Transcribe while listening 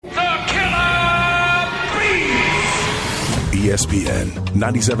ESPN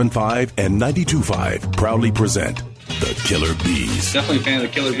 97.5 and 92.5 proudly present the Killer Bees. Definitely a fan of the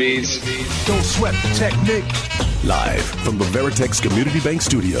Killer Bees. Don't sweat the technique. Live from the Veritex Community Bank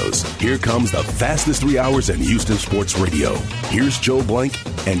Studios, here comes the fastest 3 hours in Houston sports radio. Here's Joe Blank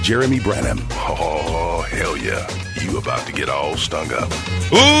and Jeremy Branham. Oh, hell yeah. You about to get all stung up.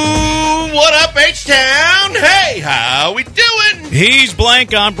 Ooh, what up, H-Town? Hey, how we doing? He's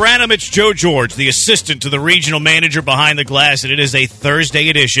Blank. I'm Branham. It's Joe George, the assistant to the regional manager behind the glass, and it is a Thursday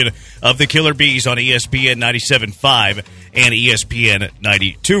edition of the Killer Bees on ESPN 97.5 and ESPN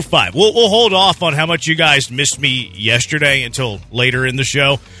 92.5. We'll hold off on how much you guys missed me yesterday until later in the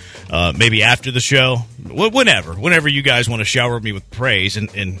show. Maybe after the show, whenever you guys want to shower me with praise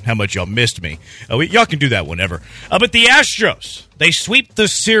and how much y'all missed me. Y'all can do that whenever. But the Astros, they sweep the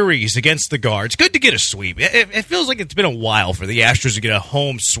series against the Guards. Good to get a sweep. It feels like it's been a while for the Astros to get a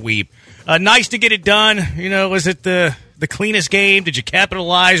home sweep. Nice to get it done. You know, was it the cleanest game? Did you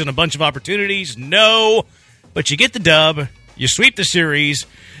capitalize on a bunch of opportunities? No. But you get the dub. You sweep the series.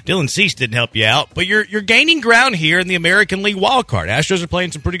 Dylan Cease didn't help you out, but you're gaining ground here in the American League wildcard. Astros are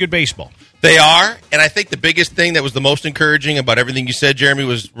playing some pretty good baseball. They are, and I think the biggest thing that was the most encouraging about everything you said, Jeremy,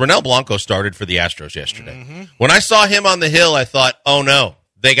 was Ronel Blanco started for the Astros yesterday. Mm-hmm. When I saw him on the hill, I thought, oh no,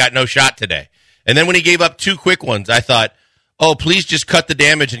 they got no shot today. And then when he gave up two quick ones, I thought, oh, please just cut the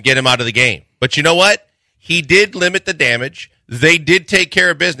damage and get him out of the game. But you know what? He did limit the damage. They did take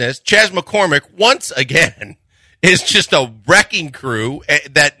care of business. Chas McCormick, once again, is just a wrecking crew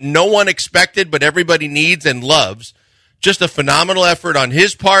that no one expected, but everybody needs and loves. Just a phenomenal effort on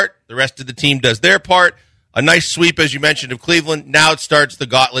his part. The rest of the team does their part. A nice sweep, as you mentioned, of Cleveland. Now it starts the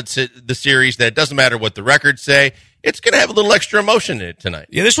gauntlet, the series that it doesn't matter what the records say. It's going to have a little extra emotion in it tonight.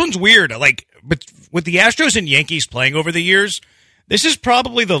 Yeah, this one's weird. But with the Astros and Yankees playing over the years, this is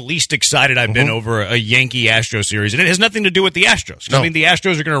probably the least excited I've been over a Yankee-Astros series, and it has nothing to do with the Astros. No. I mean, the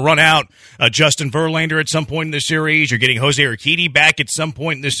Astros are going to run out Justin Verlander at some point in the series. You're getting Jose Urquidy back at some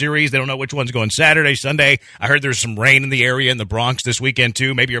point in the series. They don't know which one's going Saturday, Sunday. I heard there's some rain in the area in the Bronx this weekend,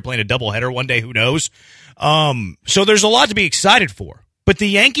 too. Maybe you're playing a doubleheader one day. Who knows? So there's a lot to be excited for. But the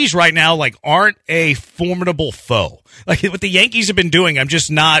Yankees right now, aren't a formidable foe. What the Yankees have been doing, I'm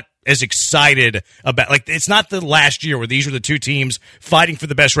just not as excited about. It's not the last year where these were the two teams fighting for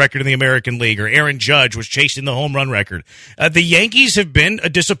the best record in the American League, or Aaron Judge was chasing the home run record. The Yankees have been a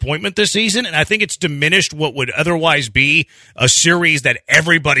disappointment this season, and I think it's diminished what would otherwise be a series that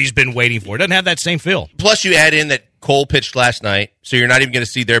everybody's been waiting for. It doesn't have that same feel. Plus, you add in that Cole pitched last night, so you're not even going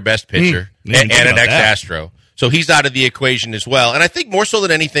to see their best pitcher and an ex-Astro. So he's out of the equation as well. And I think more so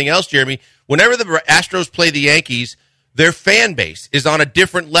than anything else, Jeremy, whenever the Astros play the Yankees, their fan base is on a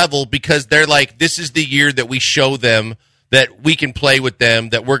different level because they're like, this is the year that we show them that we can play with them,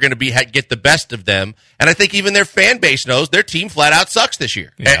 that we're going to get the best of them. And I think even their fan base knows their team flat out sucks this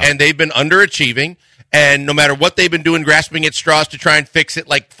year. Yeah. And they've been underachieving. And no matter what they've been doing, grasping at straws to try and fix it,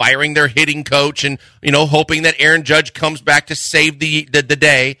 like firing their hitting coach and, hoping that Aaron Judge comes back to save the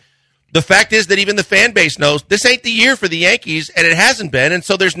day. The fact is that even the fan base knows this ain't the year for the Yankees, and it hasn't been, and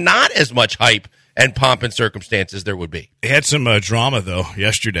so there's not as much hype and pomp and circumstance as there would be. They had some drama, though,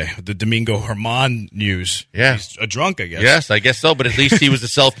 yesterday with the Domingo Germán news. Yeah. He's a drunk, I guess. Yes, I guess so, but at least he was a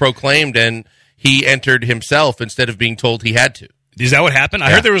self-proclaimed, and he entered himself instead of being told he had to. Is that what happened?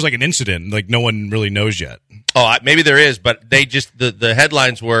 I heard there was an incident, no one really knows yet. Oh, maybe there is, but they just the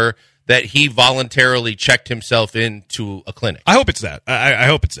headlines were that he voluntarily checked himself into a clinic. I hope it's that. I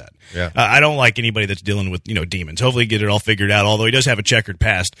hope it's that. Yeah. I don't like anybody that's dealing with, demons. Hopefully get it all figured out, although he does have a checkered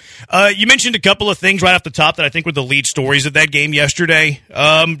past. You mentioned a couple of things right off the top that I think were the lead stories of that game yesterday.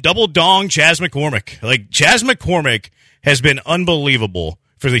 Double dong Chas McCormick. Chas McCormick has been unbelievable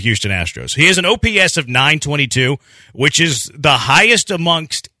for the Houston Astros. He has an OPS of 922, which is the highest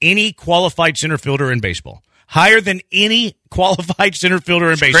amongst any qualified center fielder in baseball. Higher than any qualified center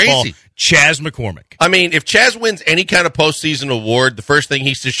fielder in baseball, crazy. Chas McCormick. I mean, if Chas wins any kind of postseason award, the first thing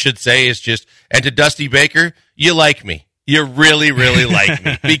he should say is and to Dusty Baker, you like me. You really, really like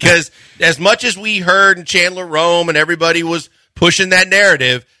me. Because as much as we heard and Chandler Rome and everybody was pushing that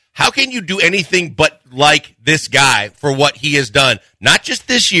narrative, how can you do anything but like this guy for what he has done? Not just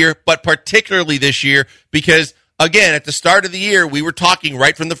this year, but particularly this year, because again, at the start of the year, we were talking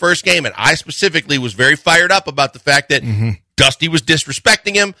right from the first game, and I specifically was very fired up about the fact that Dusty was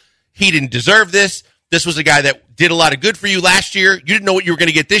disrespecting him. He didn't deserve this. This was a guy that did a lot of good for you last year. You didn't know what you were going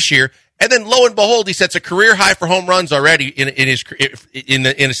to get this year. And then, lo and behold, he sets a career high for home runs already in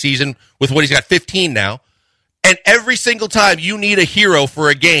a season with what he's got 15 now. And every single time you need a hero for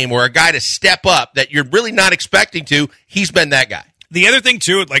a game or a guy to step up that you're really not expecting to, he's been that guy. The other thing,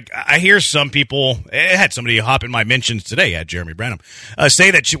 too, like I hear some people, I had somebody hop in my mentions today, at Jeremy Branham,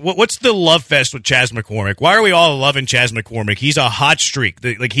 say that, what's the love fest with Chas McCormick? Why are we all loving Chas McCormick? He's a hot streak.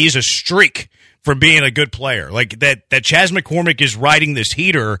 Like, he's a streak from being a good player. Like, that Chas McCormick is riding this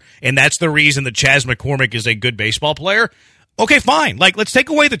heater, and that's the reason that Chas McCormick is a good baseball player. Okay, fine. Like, let's take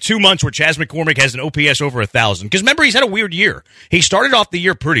away the 2 months where Chas McCormick has an OPS over 1,000. Because remember, he's had a weird year. He started off the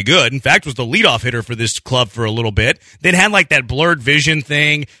year pretty good. In fact, was the leadoff hitter for this club for a little bit. Then had like that blurred vision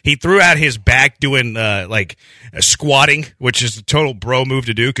thing. He threw out his back doing squatting, which is a total bro move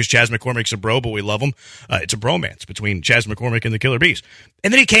to do because Chas McCormick's a bro, but we love him. It's a bromance between Chas McCormick and the Killer Bees.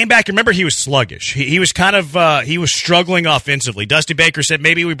 And then he came back. Remember, he was sluggish. He was kind of he was struggling offensively. Dusty Baker said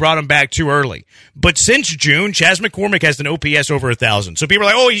maybe we brought him back too early. But since June, Chas McCormick has an OPS over 1,000. So people are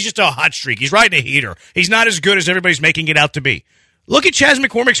like, oh, he's just a hot streak. He's riding a heater. He's not as good as everybody's making it out to be. Look at Chas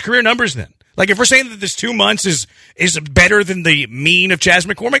McCormick's career numbers then. Like, if we're saying that this 2 months is better than the mean of Chas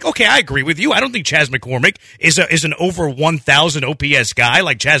McCormick, okay, I agree with you. I don't think Chas McCormick is an over 1,000 OPS guy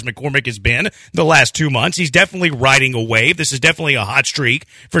like Chas McCormick has been the last 2 months. He's definitely riding a wave. This is definitely a hot streak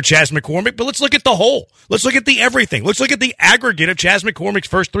for Chas McCormick, but let's look at the whole. Let's look at the everything. Let's look at the aggregate of Chas McCormick's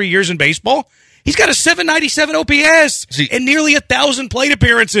first 3 years in baseball. He's got a 797 OPS and nearly 1,000 plate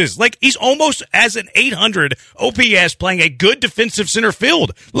appearances. Like, he's almost as an 800 OPS playing a good defensive center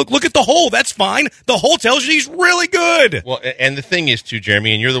field. Look at the whole. That's fine. The whole tells you he's really good. Well, and the thing is, too,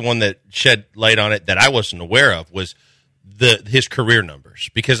 Jeremy, and you're the one that shed light on it that I wasn't aware of, was his career numbers.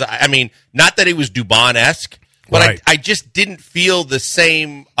 Because, I mean, not that he was Dubon-esque, but right. I just didn't feel the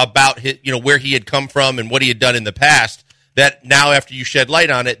same about his, where he had come from and what he had done in the past. That now, after you shed light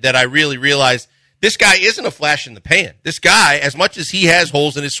on it, that I really realized this guy isn't a flash in the pan. This guy, as much as he has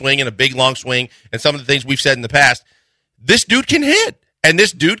holes in his swing and a big, long swing and some of the things we've said in the past, this dude can hit. And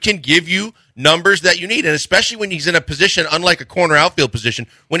this dude can give you numbers that you need. And especially when he's in a position, unlike a corner outfield position,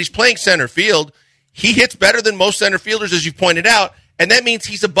 when he's playing center field, he hits better than most center fielders, as you pointed out, and that means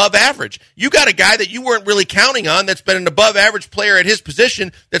he's above average. You got a guy that you weren't really counting on that's been an above average player at his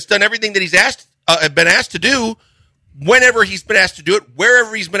position that's done everything that he's been asked to do, whenever he's been asked to do it,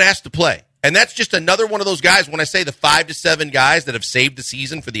 wherever he's been asked to play. And that's just another one of those guys. When I say the 5 to 7 guys that have saved the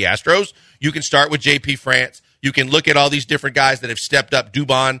season for the Astros, you can start with JP France. You can look at all these different guys that have stepped up,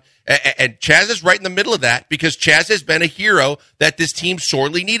 Dubon, and Chas is right in the middle of that because Chas has been a hero that this team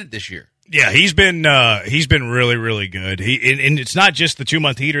sorely needed this year. Yeah, he's been really, really good. And it's not just the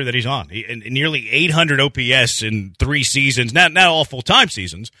 2-month heater that he's on. Nearly 800 OPS in 3 seasons, not all full-time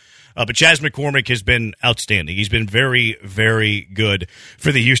seasons. But Chas McCormick has been outstanding. He's been very, very good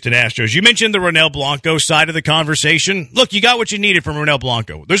for the Houston Astros. You mentioned the Ronel Blanco side of the conversation. Look, you got what you needed from Ronel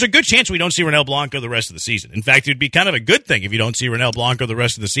Blanco. There's a good chance we don't see Ronel Blanco the rest of the season. In fact, it would be kind of a good thing if you don't see Ronel Blanco the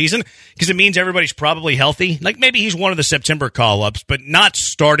rest of the season because it means everybody's probably healthy. Like maybe he's one of the September call-ups, but not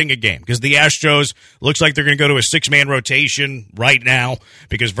starting a game because the Astros looks like they're going to go to a 6-man rotation right now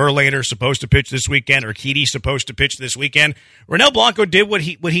because Verlander's supposed to pitch this weekend or Urquidy's supposed to pitch this weekend. Ronel Blanco did what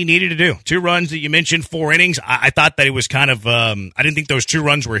he needed to do. 2 runs that you mentioned, 4 innings. I thought that it was kind of I didn't think those 2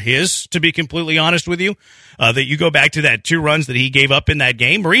 runs were his, to be completely honest with you. That you go back to that 2 runs that he gave up in that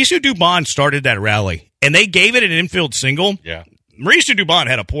game. Mauricio Dubon started that rally, and they gave it an infield single. Yeah. Mauricio Dubon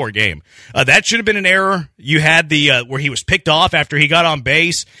had a poor game. That should have been an error. You had the where he was picked off after he got on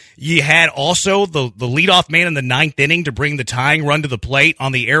base. You had also the leadoff man in the 9th inning to bring the tying run to the plate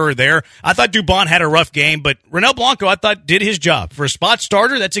on the error there. I thought Dubon had a rough game, but Ronel Blanco, I thought, did his job. For a spot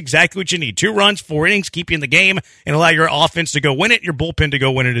starter, that's exactly what you need. 2 runs, 4 innings, keep you in the game, and allow your offense to go win it, your bullpen to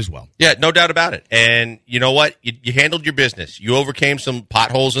go win it as well. Yeah, no doubt about it. And you know what? You handled your business. You overcame some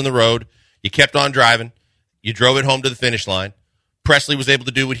potholes in the road. You kept on driving. You drove it home to the finish line. Presley was able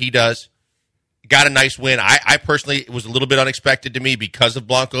to do what he does. Got a nice win. I personally, it was a little bit unexpected to me because of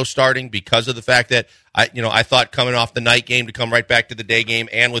Blanco starting, because of the fact that I thought coming off the night game to come right back to the day game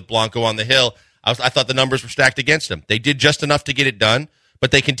and with Blanco on the hill, I thought the numbers were stacked against him. They did just enough to get it done, but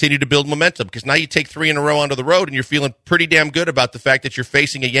they continue to build momentum because now you take 3 in a row onto the road and you're feeling pretty damn good about the fact that you're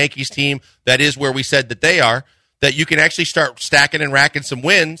facing a Yankees team that is where we said that they are, that you can actually start stacking and racking some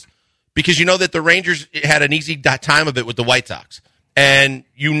wins because you know that the Rangers had an easy time of it with the White Sox. And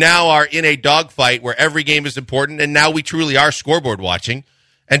you now are in a dogfight where every game is important, and now we truly are scoreboard watching.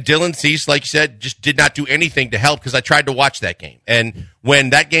 And Dylan Cease, like you said, just did not do anything to help because I tried to watch that game. And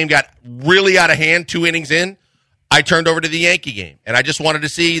when that game got really out of hand 2 innings in, I turned over to the Yankee game. And I just wanted to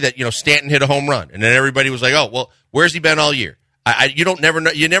see that, Stanton hit a home run. And then everybody was like, oh, well, where's he been all year? You never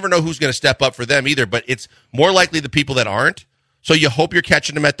know who's going to step up for them either, but it's more likely the people that aren't. So you hope you're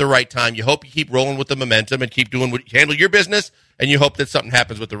catching them at the right time. You hope you keep rolling with the momentum and keep doing handle your business, and you hope that something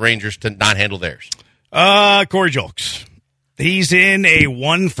happens with the Rangers to not handle theirs. Corey Julks. He's in a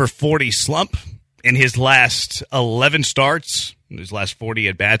 1-for-40 slump in his last 11 starts. His last 40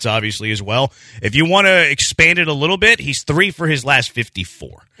 at-bats, obviously, as well. If you want to expand it a little bit, he's 3 for his last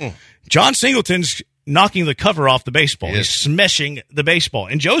 54. John Singleton's knocking the cover off the baseball. He's smashing the baseball.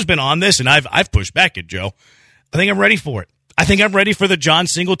 And Joe's been on this, and I've pushed back at Joe. I think I'm ready for it. I think I'm ready for the John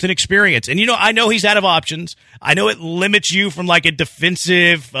Singleton experience. And, I know he's out of options. I know it limits you from like a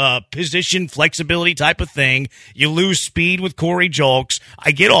defensive position flexibility type of thing. You lose speed with Corey Julks.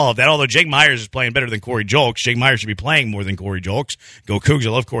 I get all of that, although Jake Myers is playing better than Corey Julks. Jake Myers should be playing more than Corey Julks. Go Cougs, I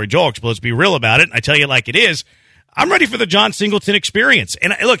love Corey Julks, but let's be real about it. I tell you like it is. I'm ready for the John Singleton experience.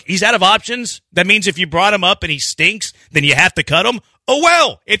 And look, he's out of options. That means if you brought him up and he stinks, then you have to cut him. Oh,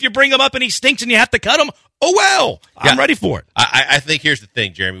 well. If you bring him up and he stinks and you have to cut him, oh, well. I'm ready for it. I think here's the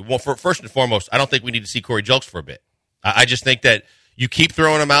thing, Jeremy. Well, first and foremost, I don't think we need to see Corey Julks for a bit. I just think that you keep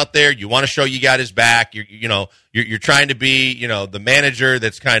throwing him out there. You want to show you got his back. You're trying to be, the manager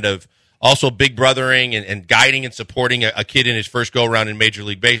that's kind of also big brothering and guiding and supporting a kid in his first go-around in Major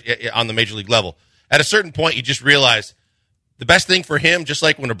League on the Major League level. At a certain point, you just realize the best thing for him, just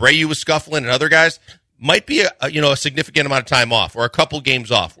like when Abreu was scuffling and other guys, might be a significant amount of time off or a couple games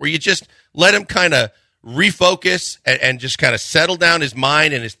off where you just let him kind of refocus and just kind of settle down his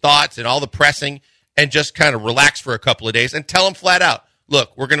mind and his thoughts and all the pressing and just kind of relax for a couple of days and tell him flat out,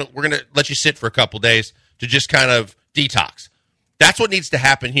 look, we're gonna let you sit for a couple of days to just kind of detox. That's what needs to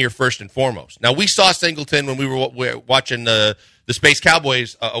happen here first and foremost. Now, we saw Singleton when we were watching the Space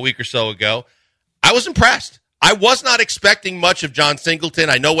Cowboys a week or so ago. I was impressed. I was not expecting much of John Singleton.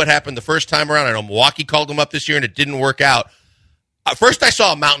 I know what happened the first time around. I know Milwaukee called him up this year, and it didn't work out. First, I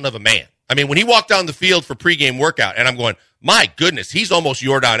saw a mountain of a man. I mean, when he walked down the field for pregame workout, and I'm going, my goodness, he's almost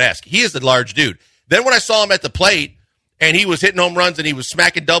Jordan-esque. He is a large dude. Then when I saw him at the plate, and he was hitting home runs, and he was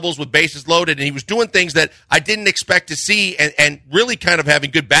smacking doubles with bases loaded, and he was doing things that I didn't expect to see, and really kind of having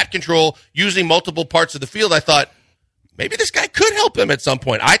good bat control, using multiple parts of the field, I thought, maybe this guy could help him at some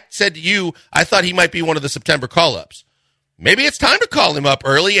point. I said to you, I thought he might be one of the September call-ups. Maybe it's time to call him up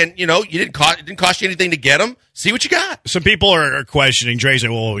early, and, it didn't cost you anything to get him. See what you got. Some people are questioning, Dre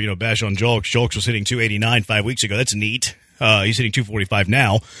saying, well, bash on Julks. Julks was hitting 289 5 weeks ago. That's neat. He's hitting 245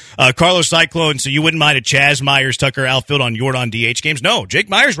 now. Carlos Cyclone, so you wouldn't mind a Chaz Myers Tucker outfield on Jordan DH games? No, Jake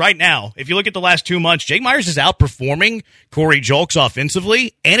Myers right now, if you look at the last 2 months, Jake Myers is outperforming Corey Julks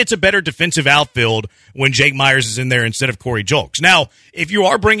offensively, and it's a better defensive outfield when Jake Myers is in there instead of Corey Julks. Now, if you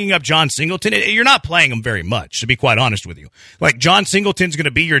are bringing up John Singleton, you're not playing him very much, to be quite honest with you. Like, John Singleton's going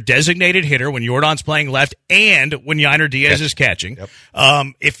to be your designated hitter when Jordan's playing left and when Yainer Diaz is catching. Yep.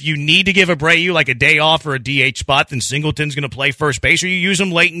 If you need to give Abreu like a day off or a DH spot, then Singleton's going to play first base, or you use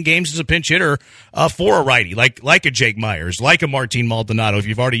him late in games as a pinch hitter for a righty, like a Jake Myers, like a Martin Maldonado if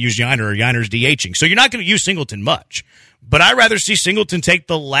you've already used Yainer or Yainer's DHing. So you're not going to use Singleton much. But I'd rather see Singleton take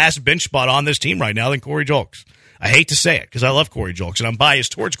the last bench spot on this team right now than Corey Julks. I hate to say it because I love Corey Julks, and I'm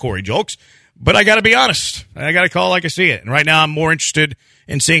biased towards Corey Julks, but I got to be honest. I got to call like I see it. And right now I'm more interested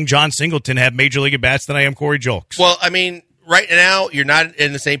in seeing John Singleton have Major League at-bats than I am Corey Julks. Well, I mean, right now you're not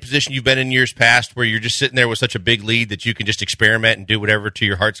in the same position you've been in years past where you're just sitting there with such a big lead that you can just experiment and do whatever to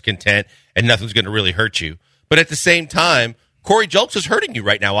your heart's content and nothing's going to really hurt you. But at the same time, Corey Julks is hurting you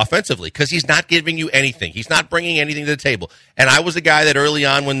right now offensively because he's not giving you anything. He's not bringing anything to the table. And I was the guy that early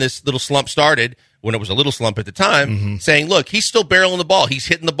on when this little slump started, when it was a little slump at the time, saying, look, he's still barreling the ball. He's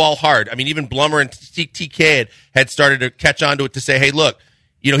hitting the ball hard. I mean, even Blummer and TK had started to catch on to it to say, hey, look,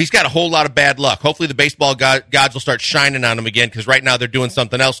 he's got a whole lot of bad luck. Hopefully the baseball gods will start shining on him again because right now they're doing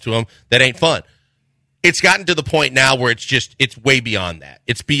something else to him that ain't fun. It's gotten to the point now where it's way beyond that.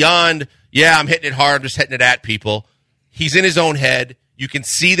 It's beyond, I'm hitting it hard, I'm just hitting it at people. He's in his own head. You can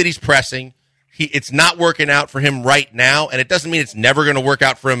see that he's pressing. It's not working out for him right now, and it doesn't mean it's never going to work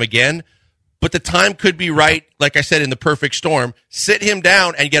out for him again. But the time could be right, like I said, in the perfect storm. Sit him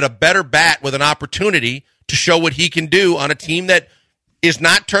down and get a better bat with an opportunity to show what he can do on a team that is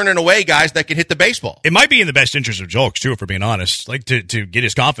not turning away guys that can hit the baseball. It might be in the best interest of Julks, too, if we're being honest, like to get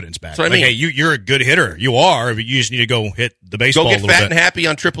his confidence back. I mean, hey, you're a good hitter. You are, but you just need to go hit the baseball a little bit. Go get fat and happy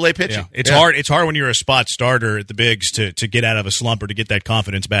on AAA pitching. Yeah. It's hard. It's hard when you're a spot starter at the bigs to get out of a slump or to get that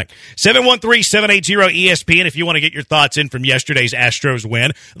confidence back. 713-780-ESPN if you want to get your thoughts in from yesterday's Astros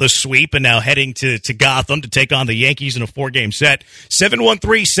win, the sweep, and now heading to Gotham to take on the Yankees in a 4-game set.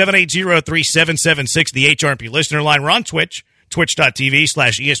 713-780-3776, the HRP listener line. We're on Twitch.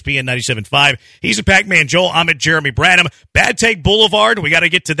 Twitch.tv/ESPN97.5. He's a Pac-Man Joel. I'm at Jeremy Branham. Bad Take Boulevard. We got to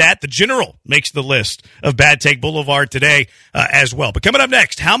get to that. The General makes the list of Bad Take Boulevard today as well. But coming up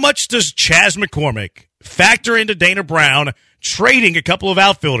next, how much does Chas McCormick factor into Dana Brown trading a couple of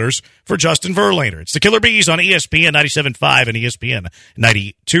outfielders for Justin Verlander. It's the Killer Bees on ESPN 97.5 and ESPN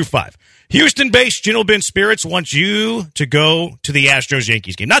 92.5. Houston-based Gino Ben Spirits wants you to go to the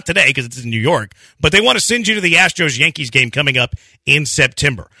Astros-Yankees game. Not today because it's in New York, but they want to send you to the Astros-Yankees game coming up in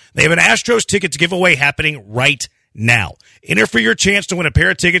September. They have an Astros tickets giveaway happening right now. Enter for your chance to win a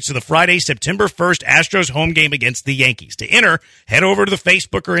pair of tickets to the Friday, September 1st Astros home game against the Yankees. To enter, head over to the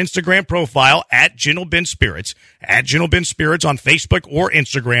Facebook or Instagram profile at Gino Ben Spirits, at Gino Ben Spirits on Facebook or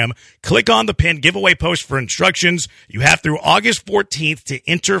Instagram. Click on the pinned giveaway post for instructions. You have through August 14th to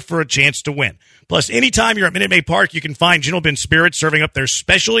enter for a chance to win. Plus, anytime you're at Minute Maid Park, you can find Gino Ben Spirits serving up their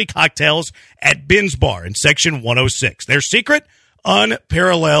specialty cocktails at Ben's Bar in Section 106. Their secret?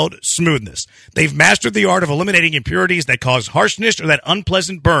 Unparalleled smoothness. They've mastered the art of eliminating impurities that cause harshness or that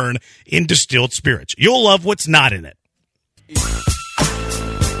unpleasant burn in distilled spirits. You'll love what's not in it.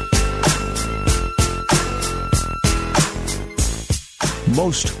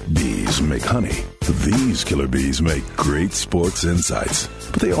 Most bees make honey. These killer bees make great sports insights,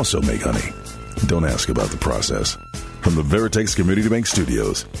 but they also make honey. Don't ask about the process. From the Veritex Community Bank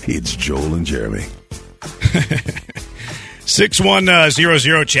Studios, it's Joel and Jeremy.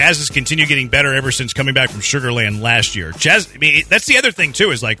 6100. Chaz has continued getting better ever since coming back from Sugar Land last year. Chaz, I mean, that's the other thing,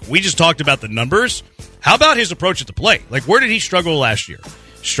 too, is like we just talked about the numbers. How about his approach at the plate? Like, where did he struggle last year?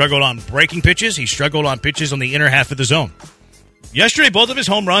 Struggled on breaking pitches. He struggled on pitches on the inner half of the zone. Yesterday, both of his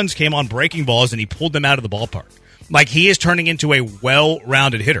home runs came on breaking balls, and he pulled them out of the ballpark. Like, he is turning into a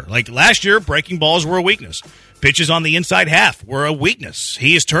well-rounded hitter. Like, last year, breaking balls were a weakness. Pitches on the inside half were a weakness.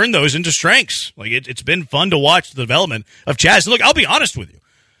 He has turned those into strengths. Like, it's been fun to watch the development of Chaz. And look, I'll be honest with you.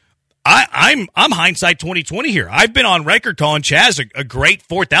 I'm hindsight 2020 here. I've been on record calling Chaz a great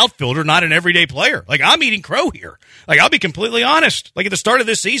fourth outfielder, not an everyday player. Like, I'm eating crow here. Like, I'll be completely honest. Like, at the start of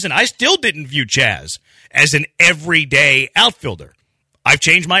this season, I still didn't view Chaz as an everyday outfielder. I've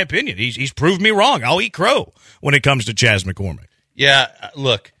changed my opinion. He's proved me wrong. I'll eat crow when it comes to Chaz McCormick. Yeah,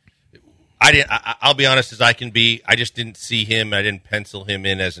 look, I'll be honest as I can be. I just didn't see him. I didn't pencil him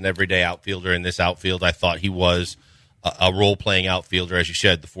in as an everyday outfielder in this outfield. I thought he was a role-playing outfielder, as you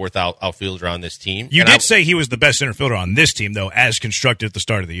said, the fourth outfielder on this team. You did say he was the best center fielder on this team, though, as constructed at the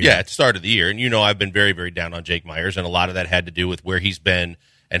start of the year. Yeah, at the start of the year. And you know I've been very, very down on Jake Myers, and a lot of that had to do with where he's been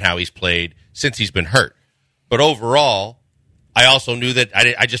and how he's played since he's been hurt. But overall, I also knew that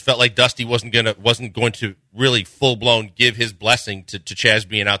I just felt like Dusty wasn't going to really full-blown give his blessing to Chaz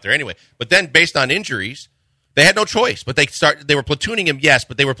being out there anyway. But then, based on injuries, they had no choice. But they were platooning him, yes,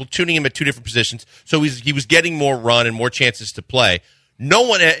 but they were platooning him at two different positions. So he was getting more run and more chances to play. No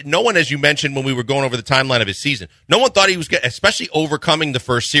one, as you mentioned when we were going over the timeline of his season, no one thought he was especially overcoming the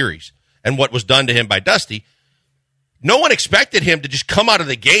first series and what was done to him by Dusty. No one expected him to just come out of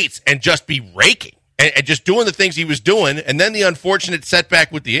the gates and just be raking. And just doing the things he was doing, and then the unfortunate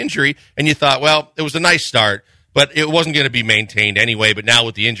setback with the injury, and you thought, well, it was a nice start, but it wasn't going to be maintained anyway, but now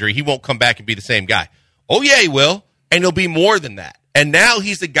with the injury, he won't come back and be the same guy. Oh, yeah, he will, and he'll be more than that. And now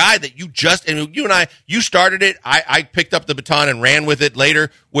he's the guy that you started it, I picked up the baton and ran with it later,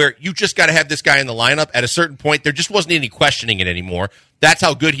 where you just got to have this guy in the lineup. At a certain point, there just wasn't any questioning it anymore. That's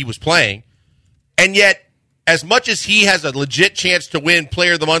how good he was playing. And yet, as much as he has a legit chance to win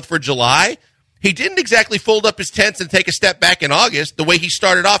Player of the Month for July, he didn't exactly fold up his tents and take a step back in August the way he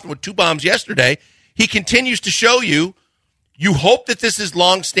started off with 2 bombs yesterday. He continues to show you hope that this is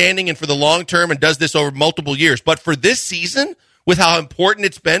long-standing and for the long term and does this over multiple years. But for this season, with how important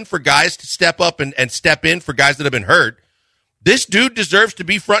it's been for guys to step up and step in for guys that have been hurt, this dude deserves to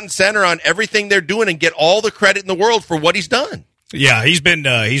be front and center on everything they're doing and get all the credit in the world for what he's done. Yeah, he's been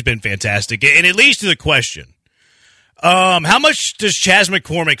fantastic. And it leads to the question, how much does Chaz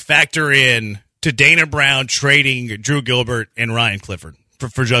McCormick factor in to Dana Brown trading Drew Gilbert and Ryan Clifford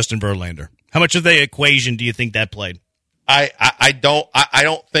for Justin Verlander? How much of the equation do you think that played? I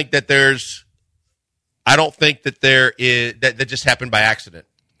don't think that there is that just happened by accident.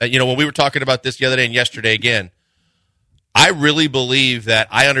 When we were talking about this the other day and yesterday again, I really believe that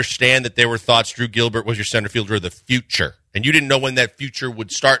I understand that there were thoughts Drew Gilbert was your center fielder of the future, and you didn't know when that future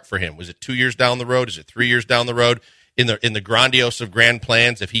would start for him. Was it 2 years down the road? Is it 3 years down the road? In the grandiose of grand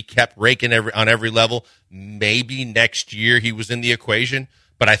plans, if he kept raking on every level, maybe next year he was in the equation.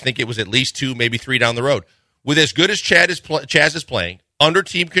 But I think it was at least 2, maybe 3 down the road. With as good as Chaz is playing, under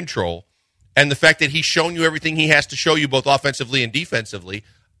team control, and the fact that he's shown you everything he has to show you both offensively and defensively,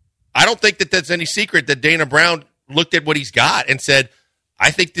 I don't think that that's any secret that Dana Brown looked at what he's got and said, I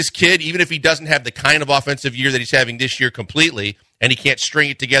think this kid, even if he doesn't have the kind of offensive year that he's having this year completely, and he can't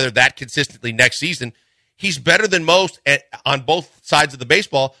string it together that consistently next season, he's better than most on both sides of the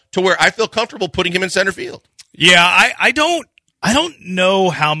baseball to where I feel comfortable putting him in center field. Yeah, I don't I don't know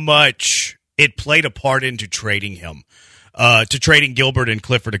how much it played a part into trading him, to trading Gilbert and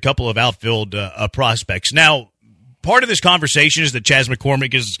Clifford, a couple of outfield prospects. Now, part of this conversation is that Chas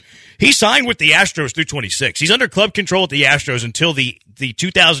McCormick he signed with the Astros through 26. He's under club control with the Astros until the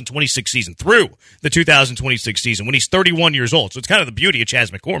 2026 season, through the 2026 season, when he's 31 years old. So it's kind of the beauty of Chas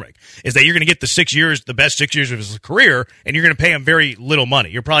McCormick, is that you're going to get the best 6 years of his career, and you're going to pay him very little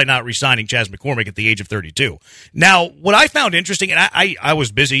money. You're probably not re-signing Chas McCormick at the age of 32. Now, what I found interesting, and I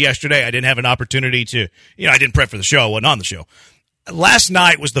was busy yesterday. I didn't have an opportunity to, I didn't prep for the show. I wasn't on the show. Last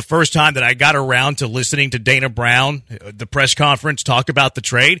night was the first time that I got around to listening to Dana Brown, the press conference, talk about the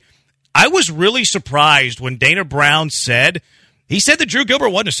trade. I was really surprised when Dana Brown said that Drew Gilbert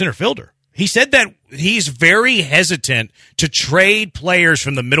wasn't a center fielder. He said that he's very hesitant to trade players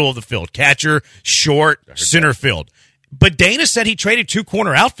from the middle of the field, catcher, short, center field. But Dana said he traded 2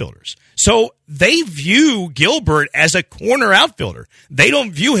 corner outfielders. So they view Gilbert as a corner outfielder. They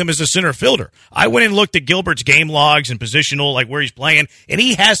don't view him as a center fielder. I went and looked at Gilbert's game logs and positional, like where he's playing, and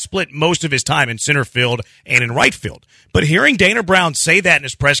he has split most of his time in center field and in right field. But hearing Dana Brown say that in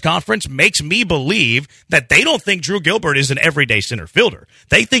his press conference makes me believe that they don't think Drew Gilbert is an everyday center fielder.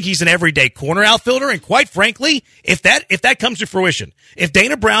 They think he's an everyday corner outfielder, and quite frankly, if that comes to fruition, if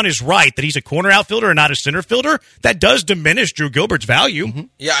Dana Brown is right that he's a corner outfielder and not a center fielder, that does diminish Drew Gilbert's value. Mm-hmm.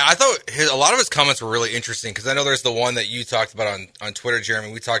 Yeah, I thought a lot of his comments were really interesting, because I know there's the one that you talked about on Twitter,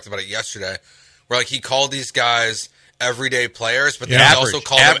 Jeremy. We talked about it yesterday, where like he called these guys everyday players, but then he also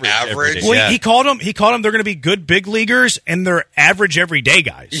called them average. Well, he called them they're going to be good big leaguers, and they're average everyday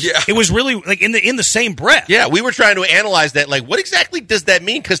guys. Yeah. It was really like in the same breath. Yeah, we were trying to analyze that. Like, what exactly does that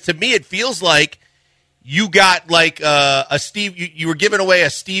mean? Because to me, it feels like you got like a Steve. You were giving away a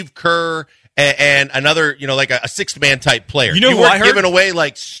Steve Kerr and another, like a sixth-man type player. You weren't giving away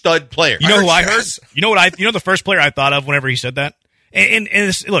like stud players. You know who I heard? You know the first player I thought of whenever he said that? And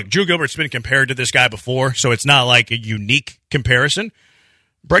look, Drew Gilbert's been compared to this guy before, so it's not like a unique comparison.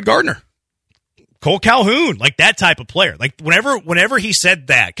 Brett Gardner, Cole Calhoun, like that type of player. Like whenever he said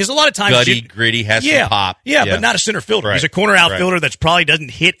that, because a lot of times gritty, has some pop. Yeah, but not a center fielder. Right. He's a corner outfielder that's probably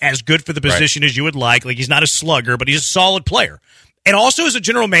doesn't hit as good for the position as you would like. Like he's not a slugger, but he's a solid player. And also as a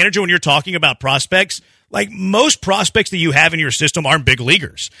general manager, when you're talking about prospects, like most prospects that you have in your system aren't big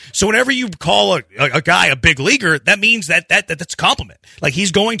leaguers. So whenever you call a guy a big leaguer, that means that's a compliment. Like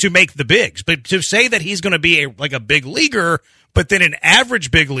he's going to make the bigs. But to say that he's going to be a big leaguer, but then an average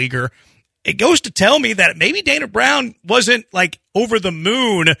big leaguer, it goes to tell me that maybe Dana Brown wasn't like over the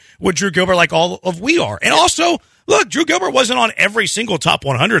moon with Drew Gilbert like all of we are. And also, look, Drew Gilbert wasn't on every single top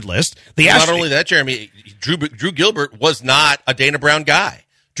 100 list. Not only that, Jeremy, Drew Gilbert was not a Dana Brown guy.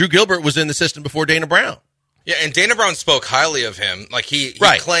 Drew Gilbert was in the system before Dana Brown. Yeah, and Dana Brown spoke highly of him. Like he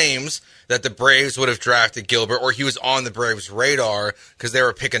claims that the Braves would have drafted Gilbert, or he was on the Braves' radar because they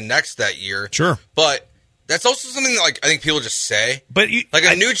were picking next that year. Sure, but that's also something that I think people just say. But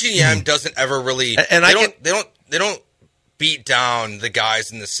a new GM doesn't ever really. And they don't beat down the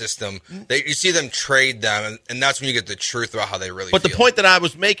guys in the system. You see them trade them, and that's when you get the truth about how they really feel. But the point that I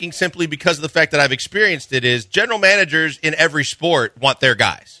was making, simply because of the fact that I've experienced it, is general managers in every sport want their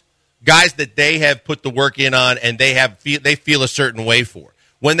guys that they have put the work in on, and they feel a certain way for.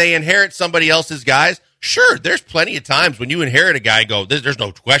 When they inherit somebody else's guys, sure, there's plenty of times when you inherit a guy, there's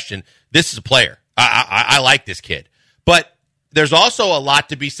no question, this is a player. I like this kid. But there's also a lot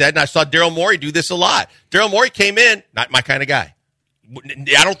to be said, and I saw Daryl Morey do this a lot. Daryl Morey came in, not my kind of guy.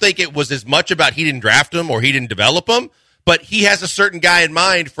 I don't think it was as much about he didn't draft him or he didn't develop him, but he has a certain guy in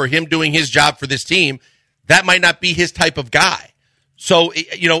mind for him doing his job for this team. That might not be his type of guy. So,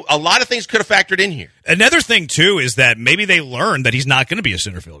 a lot of things could have factored in here. Another thing, too, is that maybe they learned that he's not going to be a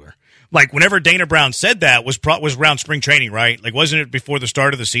center fielder. Like, whenever Dana Brown said that was around spring training, right? Like, wasn't it before the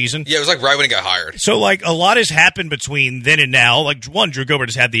start of the season? Yeah, it was like right when he got hired. So, like, a lot has happened between then and now. Like, one, Drew Gilbert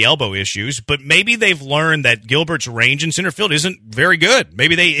has had the elbow issues, but maybe they've learned that Gilbert's range in center field isn't very good.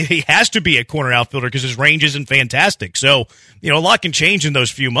 Maybe he has to be a corner outfielder because his range isn't fantastic. So, a lot can change in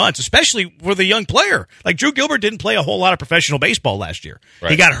those few months, especially with a young player. Like, Drew Gilbert didn't play a whole lot of professional baseball last year.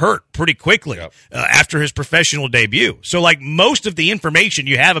 Right. He got hurt pretty quickly after his professional debut. So, like, most of the information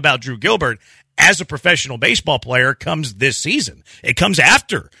you have about Drew Gilbert as a professional baseball player comes this season. It comes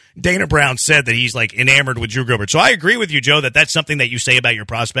after Dana Brown said that he's like enamored with Drew Gilbert. So I agree with you, Joe, that that's something that you say about your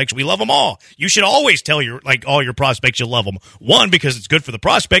prospects. We love them all. You should always tell all your prospects you love them. One, because it's good for the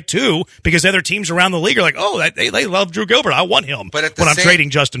prospect. Two, because other teams around the league are like, oh, they love Drew Gilbert. I want him I'm trading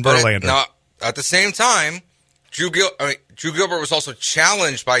Justin Verlander. At the same time, Drew Gilbert was also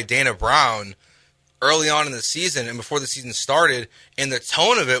challenged by Dana Brown early on in the season and before the season started, and the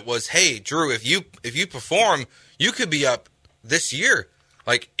tone of it was, hey, Drew, if you perform, you could be up this year.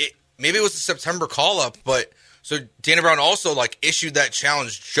 Like, maybe it was the September call-up, but so Dana Brown also, like, issued that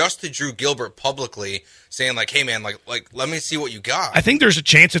challenge just to Drew Gilbert publicly, saying, like, hey, man, like let me see what you got. I think there's a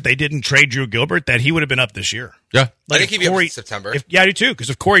chance if they didn't trade Drew Gilbert that he would have been up this year. Yeah. Like, I think he'd be up in September. I do too,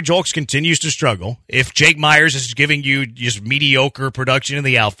 because if Corey Julks continues to struggle, if Jake Myers is giving you just mediocre production in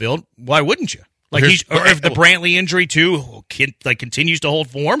the outfield, why wouldn't you? Like or if the Brantley injury too continues to hold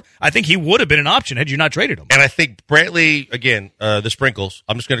form, I think he would have been an option had you not traded him. And I think Brantley, again, the sprinkles.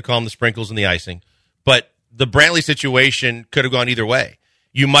 I'm just going to call them the sprinkles and the icing. But the Brantley situation could have gone either way.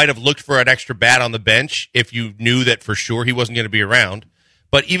 You might have looked for an extra bat on the bench if you knew that for sure he wasn't going to be around.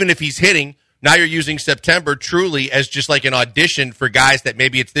 But even if he's hitting, now you're using September truly as just like an audition for guys that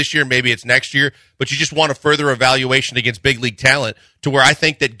maybe it's this year, maybe it's next year, but you just want a further evaluation against big league talent to where I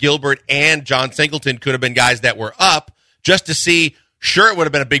think that Gilbert and John Singleton could have been guys that were up just to see. Sure, it would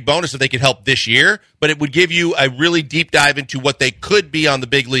have been a big bonus if they could help this year, but it would give you a really deep dive into what they could be on the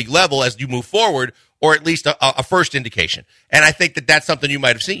big league level as you move forward, or at least a first indication. And I think that that's something you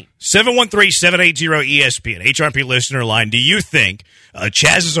might have seen. 713-780-ESPN, HRP listener line. Do you think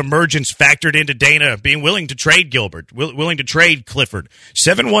Chaz's emergence factored into Dana being willing to trade Gilbert, willing to trade Clifford?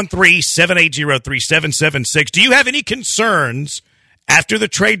 713-780-3776. Do you have any concerns after the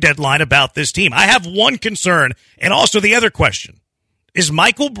trade deadline about this team? I have one concern, and also the other question. Is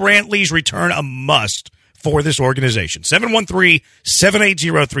Michael Brantley's return a must for this organization?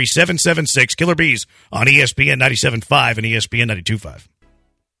 713-780-3776. Killer Bees on ESPN 97.5 and ESPN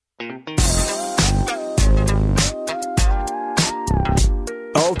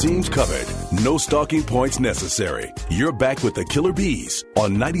 92.5. All teams covered. No stalking points necessary. You're back with the Killer Bees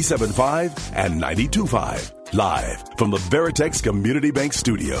on 97.5 and 92.5. Live from the Veritex Community Bank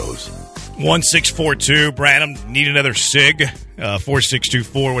Studios. 1642. Branham, need another SIG.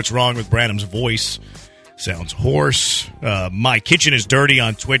 4624. What's wrong with Branham's voice? Sounds hoarse. My kitchen is dirty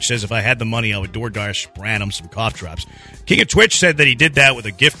on Twitch says if I had the money, I would DoorDash Branham some cough drops. King of Twitch said that he did that with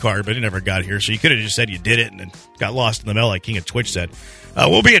a gift card, but it never got here. So you could have just said you did it and then got lost in the mail like King of Twitch said.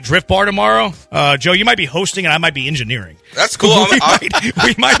 We'll be at Drift Bar tomorrow. Joe, you might be hosting and I might be engineering. That's cool.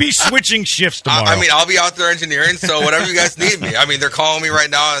 We might be switching shifts tomorrow. I mean, I'll be out there engineering, so whatever you guys need me. I mean, they're calling me right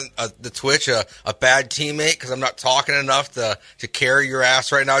now on the Twitch a bad teammate because I'm not talking enough to carry your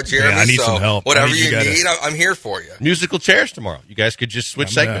ass right now, Jeremy. Yeah, I need some help. Whatever you need, I'm here for you. Musical chairs tomorrow. You guys could just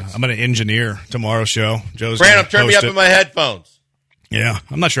switch segments. I'm going to engineer tomorrow's show. Joe's Brandon, turn me up in my headphones. Yeah,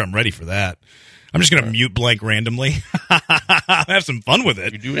 I'm not sure I'm ready for that. I'm just going to mute blank randomly. Have some fun with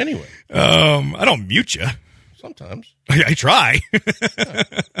it. You do anyway. I don't mute you. Sometimes. I try.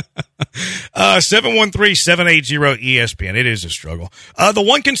 713-780-ESPN. It is a struggle. The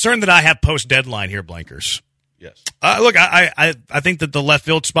one concern that I have post-deadline here, Blankers. Yes. Look, I think that the left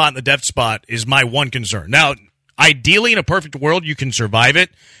field spot and the depth spot is my one concern. Now, ideally, in a perfect world, you can survive it.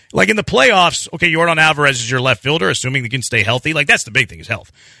 Like in the playoffs, okay, Yordan Alvarez is your left fielder, assuming they can stay healthy. Like, that's the big thing is health.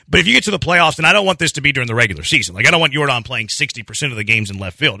 But if you get to the playoffs, and I don't want this to be during the regular season. Like, I don't want Yordan playing 60% of the games in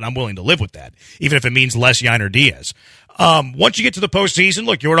left field, and I'm willing to live with that, even if it means less Yainer Diaz. Once you get to the postseason,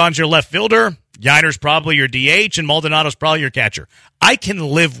 look, Yordan's your left fielder, Yainer's probably your DH, and Maldonado's probably your catcher. I can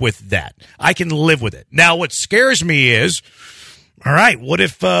live with that. I can live with it. Now, what scares me is, all right, what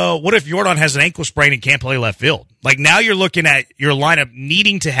if Yordan has an ankle sprain and can't play left field? Like, now you're looking at your lineup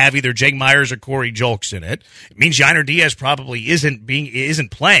needing to have either Jake Myers or Corey Julks in it. It means Yainer Diaz probably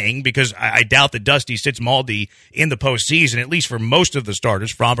isn't playing because I doubt that Dusty sits Maldi in the postseason, at least for most of the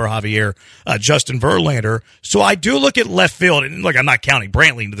starters, Framber Javier, Justin Verlander. So I do look at left field, and look, I'm not counting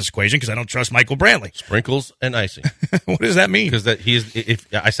Brantley into this equation because I don't trust Michael Brantley. Sprinkles and icing. What does that mean? Because if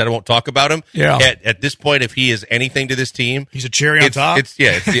I said I won't talk about him. Yeah. At this point, if he is anything to this team, he's a cherry on top. It's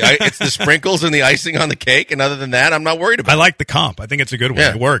the sprinkles and the icing on the cake, and other than that, I'm not worried about it. I like the comp. I think it's a good one.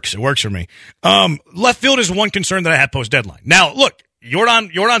 Yeah. It works for me. Left field is one concern that I have post-deadline. Now, look,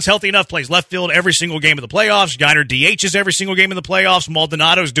 Yordan's healthy enough, plays left field every single game of the playoffs. Yainer DHs every single game of the playoffs.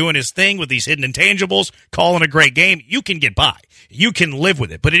 Maldonado's doing his thing with these hidden intangibles, calling a great game. You can get by. You can live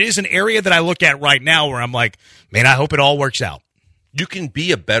with it. But it is an area that I look at right now where I'm like, man, I hope it all works out. You can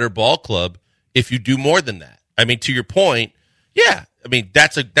be a better ball club if you do more than that. I mean, to your point, yeah. I mean,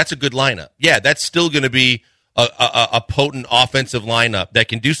 that's a good lineup. Yeah, that's still going to be a potent offensive lineup that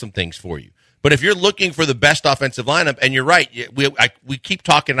can do some things for you. But if you're looking for the best offensive lineup, and you're right, we keep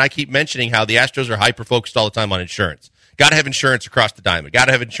talking, and I keep mentioning how the Astros are hyper-focused all the time on insurance. Got to have insurance across the diamond. Got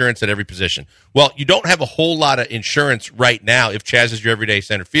to have insurance at every position. Well, you don't have a whole lot of insurance right now if Chaz is your everyday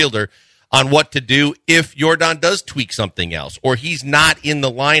center fielder on what to do if Yordan does tweak something else, or he's not in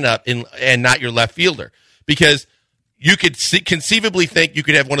the lineup and not your left fielder. Because you could conceivably think you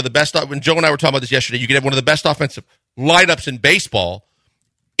could have one of the best, when Joe and I were talking about this yesterday, you could have one of the best offensive lineups in baseball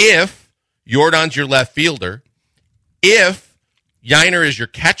if Jordan's your left fielder, if Yiner is your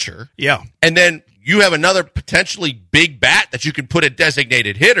catcher, and then you have another potentially big bat that you can put a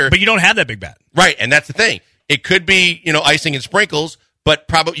designated hitter. But you don't have that big bat. Right, and that's the thing. It could be, icing and sprinkles, but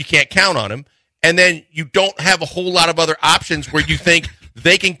probably you can't count on him. And then you don't have a whole lot of other options where you think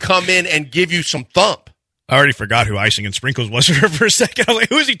they can come in and give you some thump. I already forgot who Icing and Sprinkles was for a second. I'm like,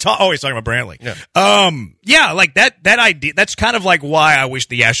 who is he talking? Oh, he's talking about Brantley. Yeah. Like that idea. That's kind of like why I wish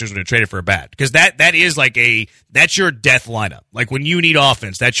the Astros would have traded for a bat, because that is like that's your death lineup. Like when you need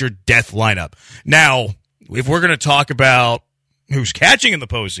offense, that's your death lineup. Now, if we're going to talk about who's catching in the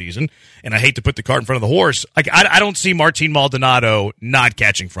postseason, and I hate to put the cart in front of the horse, like I don't see Martin Maldonado not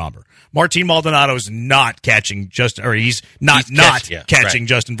catching Fromber. Martin Maldonado is not catching Justin Verlander.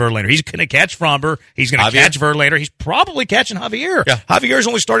 He's going to catch Fromber. He's going to catch Verlander. He's probably catching Javier. Yeah. Javier's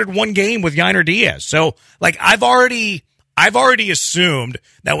only started one game with Yiner Diaz. So, like, I've already assumed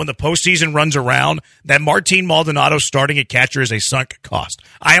that when the postseason runs around, that Martin Maldonado starting at catcher is a sunk cost.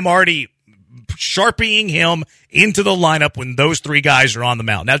 I am already sharpieing him into the lineup when those three guys are on the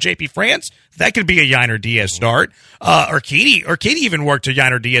mound. Now, JP France, that could be a Yiner Diaz start. Urquidy even worked to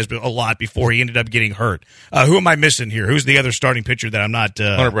Yiner Diaz a lot before he ended up getting hurt. Who am I missing here? Who's the other starting pitcher that I'm not?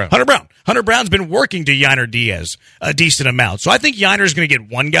 Hunter Brown. Hunter Brown's been working to Yiner Diaz a decent amount. So I think Yiner's going to get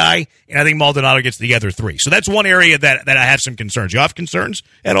one guy, and I think Maldonado gets the other three. So that's one area that I have some concerns. You have concerns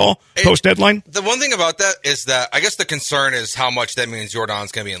at all post-deadline? The one thing about that is that I guess the concern is how much that means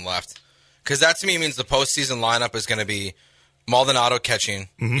Jordan's going to be in left. Because that to me means the postseason lineup is going to be Maldonado catching,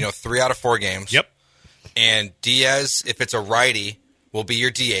 3 out of 4 games. Yep. And Diaz, if it's a righty, will be your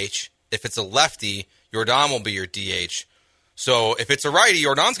DH. If it's a lefty, Jordan will be your DH. So if it's a righty,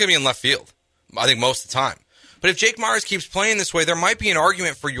 Jordan's going to be in left field, I think, most of the time. But if Jake Myers keeps playing this way, there might be an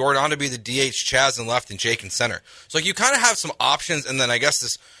argument for Jordan to be the DH, Chaz in left, and Jake in center. So you kind of have some options, and then I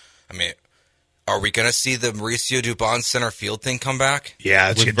guess are we going to see the Mauricio Dubon center field thing come back?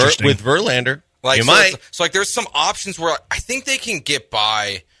 Yeah, it's interesting. With Verlander. You might. So there's some options where I think they can get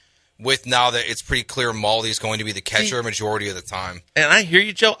by with now that it's pretty clear Maldy's going to be the catcher a majority of the time. And I hear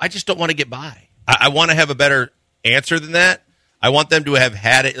you, Joe. I just don't want to get by. I want to have a better answer than that. I want them to have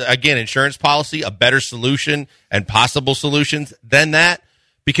had, again, insurance policy, a better solution and possible solutions than that.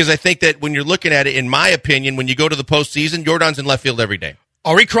 Because I think that when you're looking at it, in my opinion, when you go to the postseason, Jordan's in left field every day.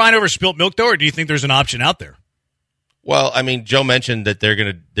 Are we crying over spilt milk, though, or do you think there's an option out there? Well, Joe mentioned that they're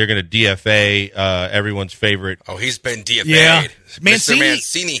gonna DFA everyone's favorite. Oh, he's been DFA'd. Yeah,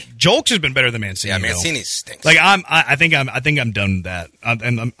 Mancini. Jolks has been better than Mancini. Yeah, Mancini stinks. Like I think I'm done with that.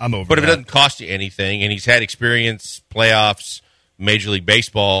 I'm over. But if it doesn't cost you anything, and he's had experience, playoffs, Major League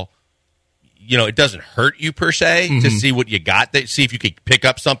Baseball, it doesn't hurt you per se to see what you got. See if you could pick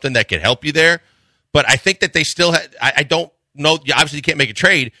up something that could help you there. But I think that they still I don't. No, obviously you can't make a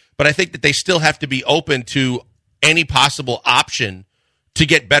trade, but I think that they still have to be open to any possible option to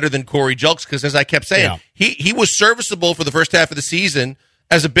get better than Corey Julks, because as I kept saying, he was serviceable for the first half of the season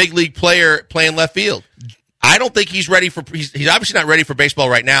as a big league player playing left field. I don't think he's ready for. He's obviously not ready for baseball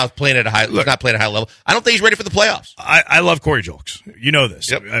right now. He's not playing at a high level. I don't think he's ready for the playoffs. I love Corey Julks. You know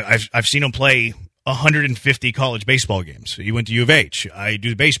this. Yep. I've seen him play 150 college baseball games. He went to U of H. I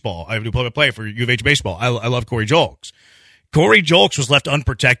do baseball. I do play for U of H baseball. I love Corey Julks. Corey Julks was left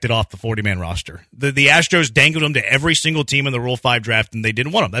unprotected off the 40-man roster. The Astros dangled him to every single team in the Rule 5 draft, and they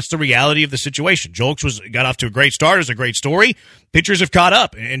didn't want him. That's the reality of the situation. Julks got off to a great start. It's a great story. Pitchers have caught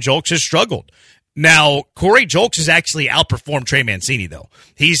up, and Julks has struggled. Now, Corey Julks has actually outperformed Trey Mancini, though.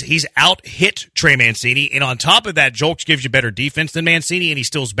 He's out-hit Trey Mancini, and on top of that, Julks gives you better defense than Mancini, and he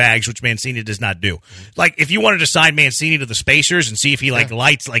steals bags, which Mancini does not do. Like, if you wanted to sign Mancini to the Spacers and see if he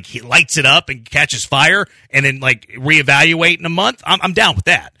lights it up and catches fire, and then reevaluate in a month, I'm down with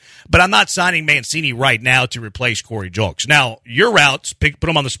that. But I'm not signing Mancini right now to replace Corey Julks. Now, your routes, put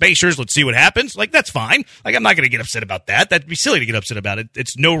him on the Spacers, let's see what happens. That's fine. I'm not going to get upset about that. That'd be silly to get upset about it.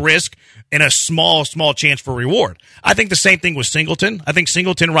 It's no risk and a small chance for reward. I think the same thing with Singleton. I think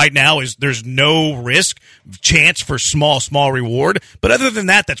Singleton right now there's no risk, chance for small reward. But other than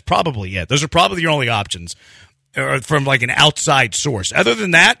that, that's probably it. Those are probably your only options. From an outside source. Other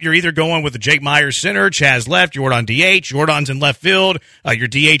than that, you're either going with the Jake Myers center, Chaz left, Jordan DH, Jordan's in left field, your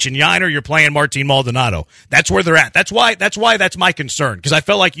DH and Yiner, you're playing Martin Maldonado. That's where they're at. That's why that's my concern, because I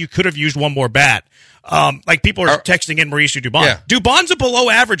felt like you could have used one more bat. People are texting in Mauricio Dubon. Yeah. Dubon's a below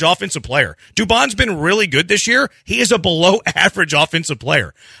average offensive player. Dubon's been really good this year. He is a below average offensive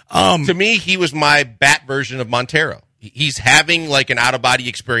player. To me, he was my bat version of Montero. He's having an out of body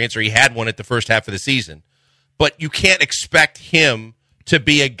experience, or he had one at the first half of the season. But you can't expect him to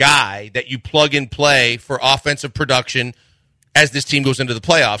be a guy that you plug and play for offensive production as this team goes into the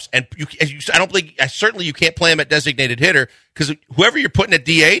playoffs. And certainly you can't play him at designated hitter because whoever you're putting at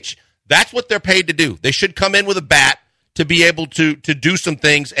DH, that's what they're paid to do. They should come in with a bat to be able to do some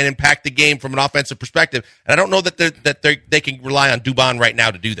things and impact the game from an offensive perspective. And I don't know that they can rely on Dubon right now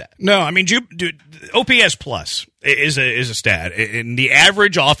to do that. No, I mean, OPS plus is a stat. And the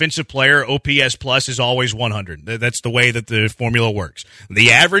average offensive player, OPS plus is always 100. That's the way that the formula works.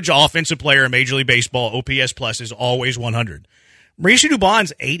 The average offensive player in Major League Baseball, OPS plus is always 100. Mauricio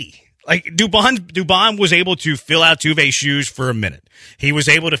Dubon's 80. Like Dubon was able to fill out Tuve's shoes for a minute. He was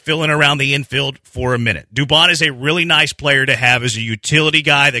able to fill in around the infield for a minute. Dubon is a really nice player to have as a utility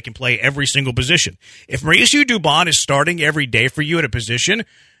guy that can play every single position. If Mauricio Dubon is starting every day for you at a position,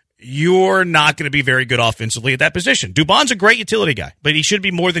 you're not going to be very good offensively at that position. Dubon's a great utility guy, but he should be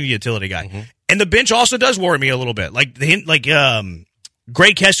more than a utility guy. Mm-hmm. And the bench also does worry me a little bit. Like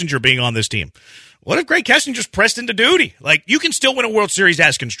Greg Kessinger being on this team. What if Greg Kessinger's pressed into duty? Like, you can still win a World Series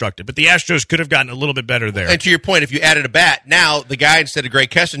as constructed, but the Astros could have gotten a little bit better there. And to your point, if you added a bat, now the guy instead of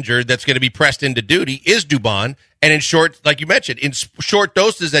Greg Kessinger that's going to be pressed into duty is Dubon. And in short, like you mentioned, in short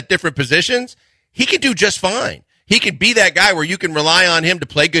doses at different positions, he can do just fine. He can be that guy where you can rely on him to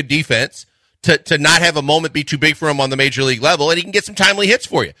play good defense, to not have a moment be too big for him on the major league level, and he can get some timely hits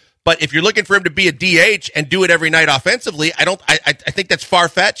for you. But if you're looking for him to be a DH and do it every night offensively, I think that's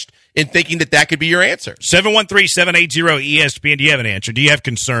far-fetched in thinking that could be your answer. 713-780-ESPN. Do you have an answer? Do you have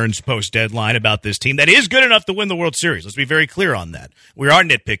concerns post-deadline about this team that is good enough to win the World Series? Let's be very clear on that. We are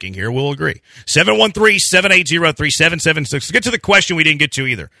nitpicking here. We'll agree. 713-780-3776. Let's get to the question we didn't get to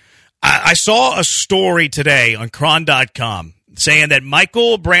either. I saw a story today on Cron.com saying that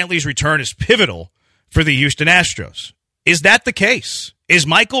Michael Brantley's return is pivotal for the Houston Astros. Is that the case? Is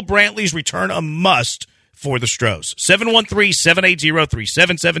Michael Brantley's return a must for the Stros?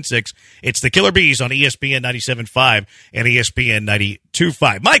 713-780-3776. It's the Killer Bees on ESPN 97.5 and ESPN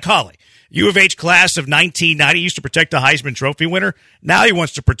 92.5. Mike Hawley, U of H class of 1990, used to protect the Heisman Trophy winner. Now he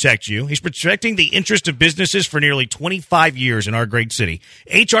wants to protect you. He's protecting the interest of businesses for nearly 25 years in our great city.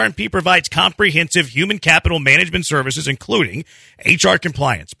 HR&P provides comprehensive human capital management services, including HR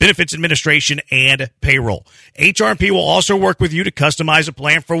compliance, benefits administration, and payroll. HR&P will also work with you to customize a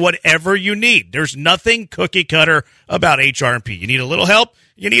plan for whatever you need. There's nothing cookie cutter about HR&P. You need a little help,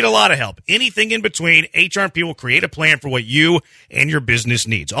 you need a lot of help. Anything in between, HR&P will create a plan for what you and your business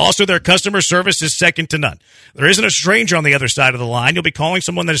needs. Also, their customer service is second to none. There isn't a stranger on the other side of the line. You'll be calling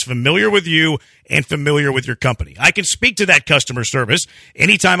someone that is familiar with you and familiar with your company. I can speak to that customer service.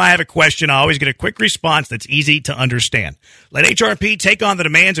 Anytime I have a question, I always get a quick response that's easy to understand. Let HR&P take on the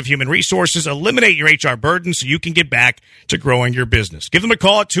demands of human resources, eliminate your HR burden so you can get back to growing your business. Give them a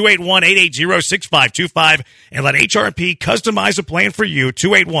call at 281-880-6525 and let HR&P customize a plan for you,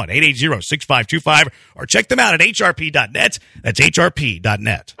 281-880-6525, or check them out at hrp.net. That's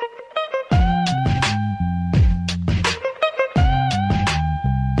hrp.net.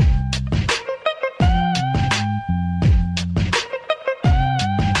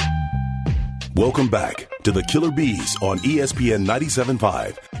 Welcome back to the Killer Bees on ESPN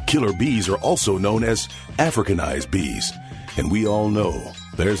 97.5. Killer bees are also known as Africanized bees. And we all know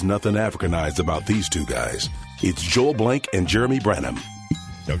there's nothing Africanized about these two guys. It's Joel Blank and Jeremy Branham.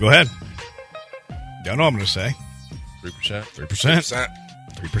 No, go ahead. Don't know what I'm going to say. 3%.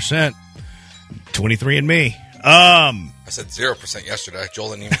 3%. 23 and me. I said 0% yesterday.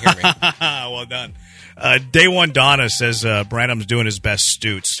 Joel didn't even hear me. Well done. Day One Donna says Branham's doing his best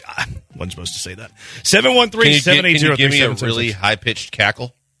stoots. I wasn't supposed to say that. 713-780-3776. Can you give me a really high-pitched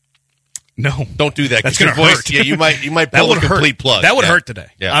cackle? No. Don't do that. That's going to hurt. Yeah, you might pull a complete plug. That would hurt today.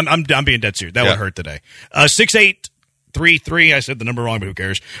 Yeah. I'm being dead serious. That would hurt today. 6833. I said the number wrong, but who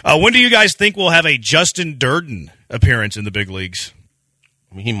cares? When do you guys think we'll have a Justin Durden appearance in the big leagues?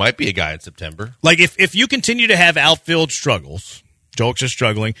 I mean, he might be a guy in September. Like, if you continue to have outfield struggles, Jolks is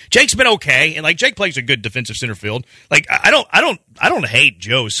struggling. Jake's been okay, and like Jake plays a good defensive center field. Like I don't hate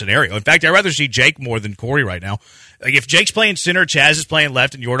Joe's scenario. In fact, I'd rather see Jake more than Corey right now. Like if Jake's playing center, Chaz is playing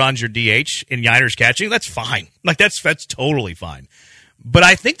left, and Jordan's your DH, and Yiner's catching, that's fine. Like that's totally fine. But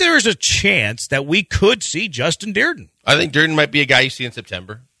I think there is a chance that we could see Justin Durden. I think Durden might be a guy you see in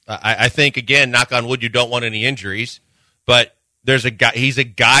September. I think again, knock on wood, you don't want any injuries, but there's a guy. He's a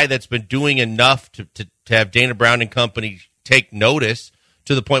guy that's been doing enough to have Dana Brown and company take notice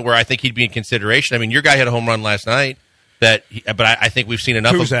to the point where I think he'd be in consideration. I mean, your guy had a home run last night, but I think we've seen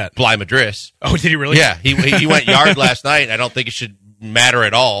enough Who's that? Bly Madris. Oh, did he really? Yeah, he went yard last night. I don't think it should matter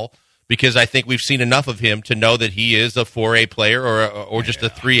at all because I think we've seen enough of him to know that he is a 4A player or just a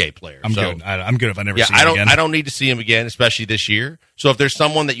 3A player. I'm good. I'm good if I never see him again. I don't need to see him again, especially this year. So if there's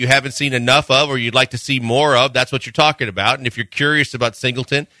someone that you haven't seen enough of or you'd like to see more of, that's what you're talking about. And if you're curious about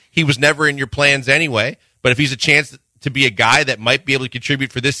Singleton, he was never in your plans anyway. But if he's a chance to be a guy that might be able to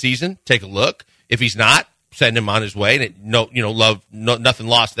contribute for this season, take a look. If he's not, send him on his way. And nothing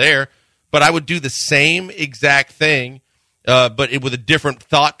lost there. But I would do the same exact thing, but with a different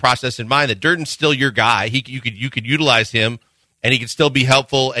thought process in mind. That Durden's still your guy. You could utilize him, and he could still be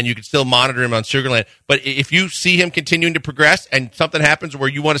helpful, and you could still monitor him on Sugarland. But if you see him continuing to progress, and something happens where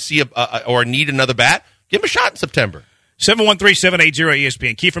you want to see or need another bat, give him a shot in September.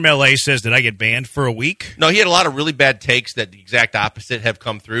 713-780-ESPN. Keith from L.A. says, did I get banned for a week? No, he had a lot of really bad takes that the exact opposite have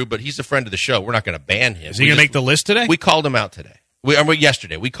come through, but he's a friend of the show. We're not going to ban him. Is he going to make the list today? We called him out today.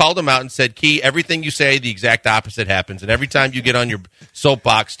 Yesterday. We called him out and said, Key, everything you say, the exact opposite happens. And every time you get on your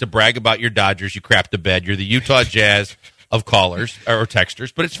soapbox to brag about your Dodgers, you crap the bed. You're the Utah Jazz of callers or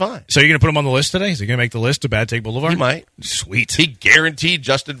texters, but it's fine. So you're going to put him on the list today? Is he going to make the list of Bad Take Boulevard? He might. Sweet. He guaranteed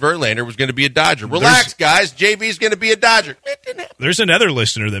Justin Verlander was going to be a Dodger. Relax, guys. JV's going to be a Dodger. There's another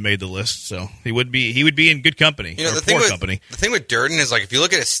listener that made the list, so he would be in good company. The thing with Durden is, like, if you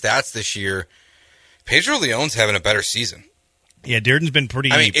look at his stats this year, Pedro Leon's having a better season. Yeah, Durden's been pretty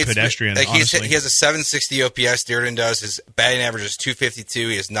pedestrian, like honestly. He has a 760 OPS, Durden does. His batting average is 252.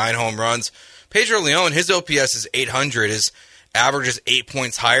 He has 9 home runs. Pedro Leon, his OPS is 800. His average is 8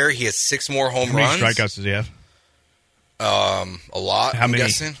 points higher. He has 6 more home runs. How many strikeouts does he have? A lot, How many? I'm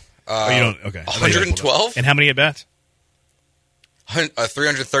guessing. You don't, okay. 112. And how many at-bats?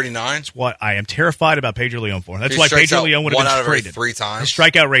 339. That's what I am terrified about Pedro Leon for. That's why Pedro Leon would have been traded. 3 times. His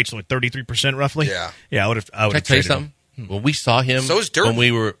strikeout rate's like 33% roughly. Yeah. Yeah, I would have Can I tell you something? When we saw him, so is Durden. when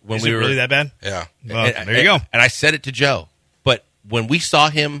we were really that bad? Yeah. Well, there you go. And I said it to Joe, but when we saw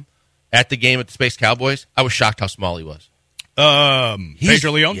him at the game at the Space Cowboys, I was shocked how small he was.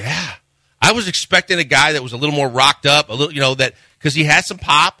 Pedro Leon? Yeah. I was expecting a guy that was a little more rocked up, a little, that because he had some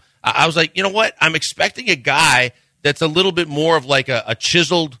pop. I was like, you know what? I'm expecting a guy that's a little bit more of like a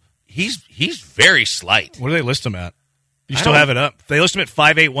chiseled. He's very slight. What do they list him at? You still have it up? They list him at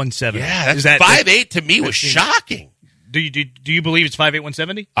 5'8", 170. Yeah, that's 5'8" to me was shocking. Do you believe it's 5'8",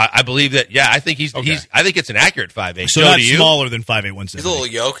 170? I believe that. Yeah, I think he's. I think it's an accurate 5'8". So not smaller than 5'8", 170. He's a little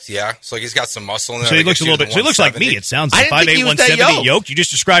yoked, yeah. So like he's got some muscle in there. So he looks a little bit. So he looks like me. It sounds like 5'8", 170 yoked. You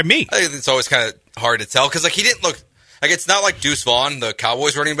just described me. I think it's always kind of hard to tell because like he didn't look like it's not like Deuce Vaughn, the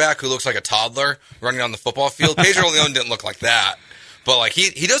Cowboys running back, who looks like a toddler running on the football field. Pedro Leon didn't look like that, but like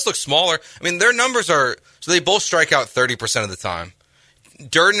he does look smaller. I mean, their numbers are so they both strike out 30% of the time.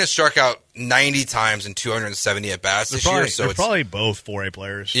 Durden has struck out 90 times in 270 at bats this year. So they're probably both 4A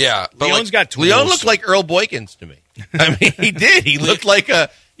players. Yeah, but Leon's got tools. Leon looked like Earl Boykins to me. I mean, he did. He looked like a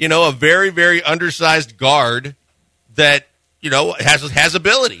very, very undersized guard that has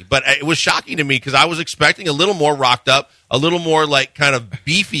ability. But it was shocking to me because I was expecting a little more rocked up, a little more like kind of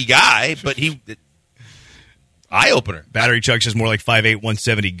beefy guy. But eye opener. Battery Chuck says more like 5'8",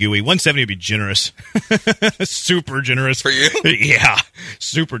 170 gooey. 170 would be generous. Super generous. For you? Yeah.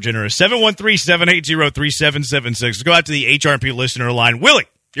 Super generous. 713-780-3776. Let's go out to the HRP listener line. Willie,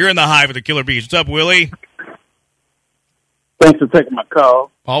 you're in the Hive with the Killer Bees. What's up, Willie? Thanks for taking my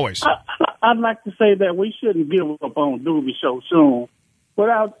call. Always. I'd like to say that we shouldn't give up on Doobie so soon.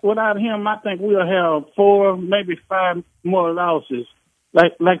 Without him, I think we'll have 4, maybe 5 more losses.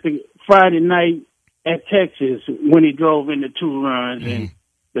 Like the Friday night at Texas when he drove in the 2 runs, and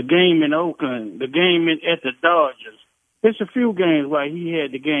the game in Oakland, the game at the Dodgers. There's a few games where he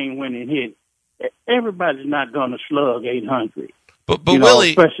had the game-winning hit. Everybody's not going to slug 800. But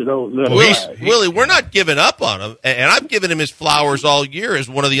Willie, especially those little guys. Willie, we're not giving up on him, and I've given him his flowers all year as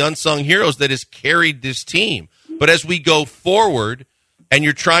one of the unsung heroes that has carried this team. But as we go forward, and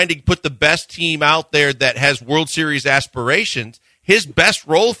you're trying to put the best team out there that has World Series aspirations, his best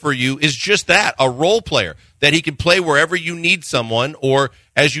role for you is just that, a role player, that he can play wherever you need someone or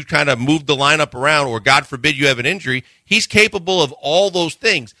as you kind of move the lineup around or, God forbid, you have an injury. He's capable of all those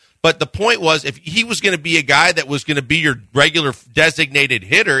things. But the point was, if he was going to be a guy that was going to be your regular designated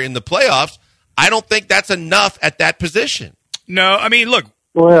hitter in the playoffs, I don't think that's enough at that position. No, I mean, look,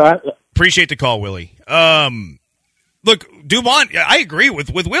 appreciate the call, Willie. Look, Dubon, I agree with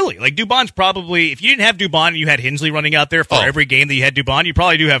Willie. Like, Dubon's probably, if you didn't have Dubon and you had Hensley running out there for every game that you had Dubon, you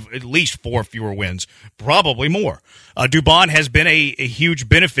probably do have at least 4 fewer wins, probably more. Dubon has been a huge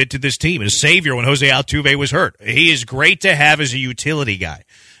benefit to this team, a savior when Jose Altuve was hurt. He is great to have as a utility guy.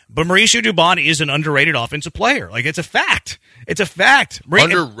 But Mauricio Dubon is an underrated offensive player. Like, it's a fact. It's a fact.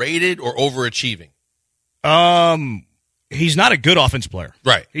 Underrated or overachieving? He's not a good offense player.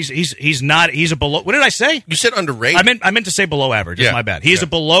 Right. He's not. He's a below. What did I say? You said underrated. I meant to say below average. That's my bad. He is a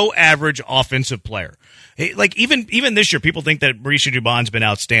below average offensive player. Like even this year, people think that Mauricio Dubon's been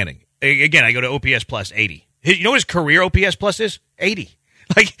outstanding. Again, I go to OPS plus 80. You know what his career OPS plus is? 80.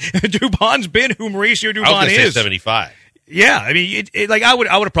 Like Dubon's been who Mauricio Dubon I was gonna say is. 75. Yeah, I mean, I would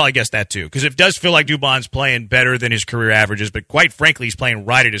have probably guessed that too, because it does feel like Dubon's playing better than his career averages, but quite frankly, he's playing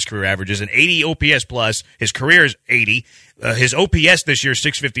right at his career averages. An 80 OPS plus, his career is 80. His OPS this year is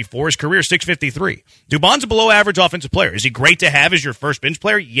 654. His career is 653. Dubon's a below-average offensive player. Is he great to have as your first bench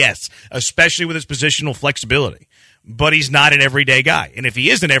player? Yes, especially with his positional flexibility. But he's not an everyday guy. And if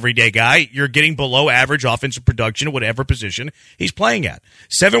he is an everyday guy, you're getting below-average offensive production at whatever position he's playing at.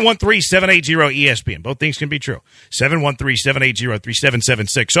 713-780-ESPN. Both things can be true.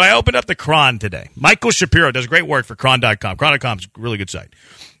 713-780-3776. So I opened up the Cron today. Michael Shapiro does great work for Cron.com. Cron.com is a really good site.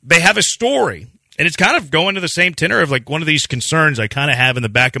 They have a story, and it's kind of going to the same tenor of like one of these concerns I kind of have in the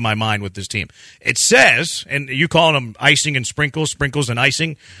back of my mind with this team. It says, and you call them icing and sprinkles and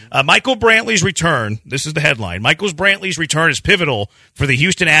icing, Michael Brantley's return, this is the headline, Michael Brantley's return is pivotal for the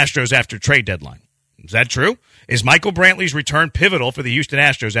Houston Astros after trade deadline. Is that true? Is Michael Brantley's return pivotal for the Houston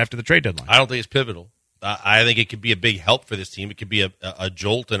Astros after the trade deadline? I don't think it's pivotal. I think it could be a big help for this team. It could be a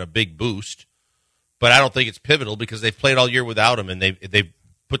jolt and a big boost. But I don't think it's pivotal because they've played all year without him, and they've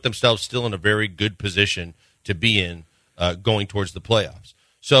put themselves still in a very good position to be in going towards the playoffs.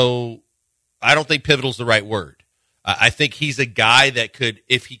 So I don't think pivotal is the right word. I think he's a guy that could,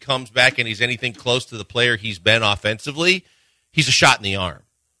 if he comes back and he's anything close to the player he's been offensively, he's a shot in the arm.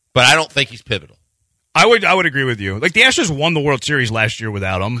 But I don't think he's pivotal. I would agree with you. Like the Astros won the World Series last year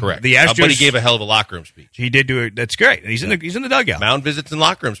without him. Correct. The Astros, but he gave a hell of a locker room speech. He did do it. That's great. He's in the dugout. Mound visits and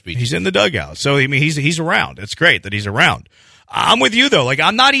locker room speeches. He's in the dugout. So I mean, he's around. It's great that he's around. I'm with you though. Like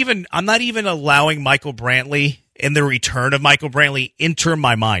I'm not even allowing Michael Brantley and the return of Michael Brantley enter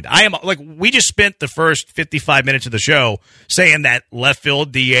my mind. I am like we just spent the first 55 minutes of the show saying that left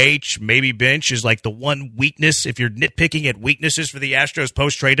field DH, maybe bench is like the one weakness if you're nitpicking at weaknesses for the Astros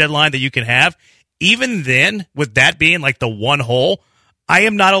post trade deadline that you can have. Even then, with that being like the one hole, I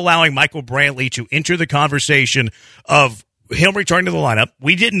am not allowing Michael Brantley to enter the conversation of him returning to the lineup.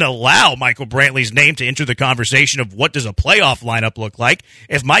 We didn't allow Michael Brantley's name to enter the conversation of what does a playoff lineup look like.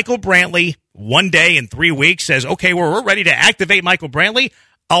 If Michael Brantley one day in 3 weeks says, okay, we're ready to activate Michael Brantley,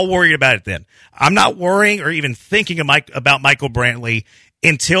 I'll worry about it then. I'm not worrying or even thinking about Michael Brantley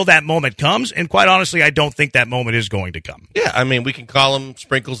until that moment comes, and quite honestly, I don't think that moment is going to come. Yeah, I mean, we can call him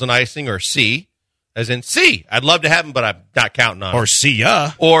sprinkles and icing or C, as in C. I'd love to have him, but I'm not counting on or him. See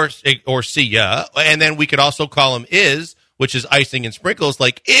ya. Or see ya. And then we could also call him is, which is icing and sprinkles,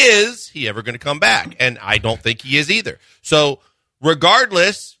 like, is he ever going to come back? And I don't think he is either. So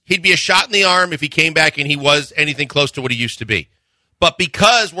regardless, he'd be a shot in the arm if he came back and he was anything close to what he used to be. But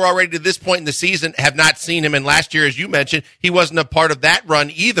because we're already to this point in the season, have not seen him, and last year, as you mentioned, he wasn't a part of that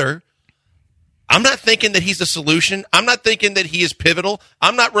run either, I'm not thinking that he's a solution. I'm not thinking that he is pivotal.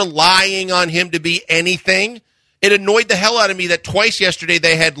 I'm not relying on him to be anything. It annoyed the hell out of me that twice yesterday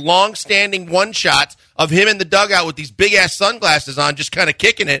they had long-standing one-shots of him in the dugout with these big-ass sunglasses on, just kind of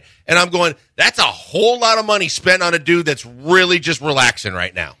kicking it. And I'm going, that's a whole lot of money spent on a dude that's really just relaxing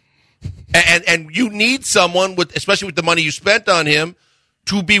right now. And you need someone, especially with the money you spent on him,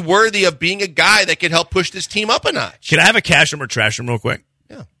 to be worthy of being a guy that can help push this team up a notch. Can I have a cash him or trash him real quick?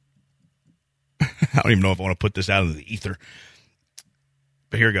 Yeah. I don't even know if I want to put this out into the ether.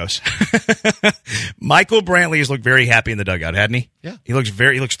 But here it goes. Michael Brantley has looked very happy in the dugout, hadn't he? Yeah. He looks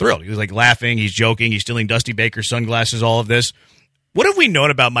thrilled. He was like laughing, he's joking, he's stealing Dusty Baker's sunglasses, all of this. What have we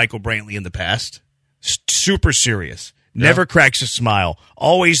known about Michael Brantley in the past? Super serious. Yeah. Never cracks a smile.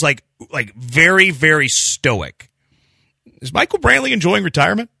 Always like very, very stoic. Is Michael Brantley enjoying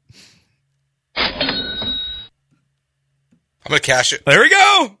retirement? I'm going to cash it. There we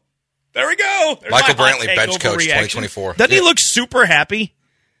go. There's Michael Brantley, bench coach, 2024. Doesn't he look super happy?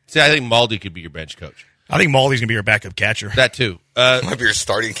 See, I think Maldi could be your bench coach. I think Maldi's going to be your backup catcher. That too. Might be your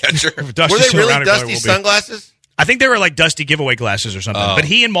starting catcher. Were they really Dusty sunglasses? I think they were like Dusty giveaway glasses or something. But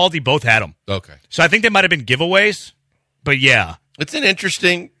he and Maldi both had them. Okay. So I think they might have been giveaways. But yeah. It's an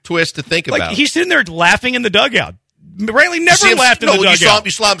interesting twist to think about. Like he's sitting there laughing in the dugout. Brantley never laughed in the dugout.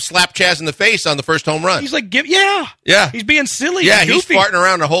 You saw him slap Chaz in the face on the first home run. He's like, yeah. He's being silly. Yeah, he's farting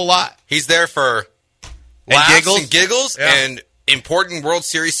around a whole lot. He's there for laughs and giggles and important World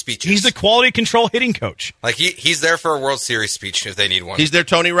Series speeches. He's the quality control hitting coach. Like he's there for a World Series speech if they need one. He's their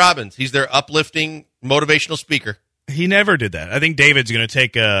Tony Robbins. He's their uplifting motivational speaker. He never did that. I think David's going to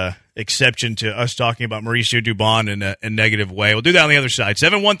take exception to us talking about Mauricio Dubon in a negative way. We'll do that on the other side.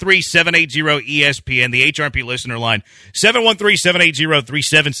 713-780-ESPN, the HRP listener line.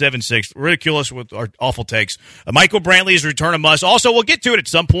 713-780-3776. Ridicule us with our awful takes. Michael Brantley's return a must. Also, we'll get to it at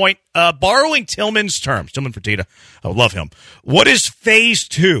some point. Borrowing Tillman's terms. Tillman Fertitta. I love him. What is phase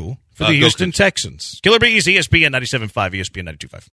 2 for the Houston Texans? Killer Bees, ESPN 97.5, ESPN 92.5.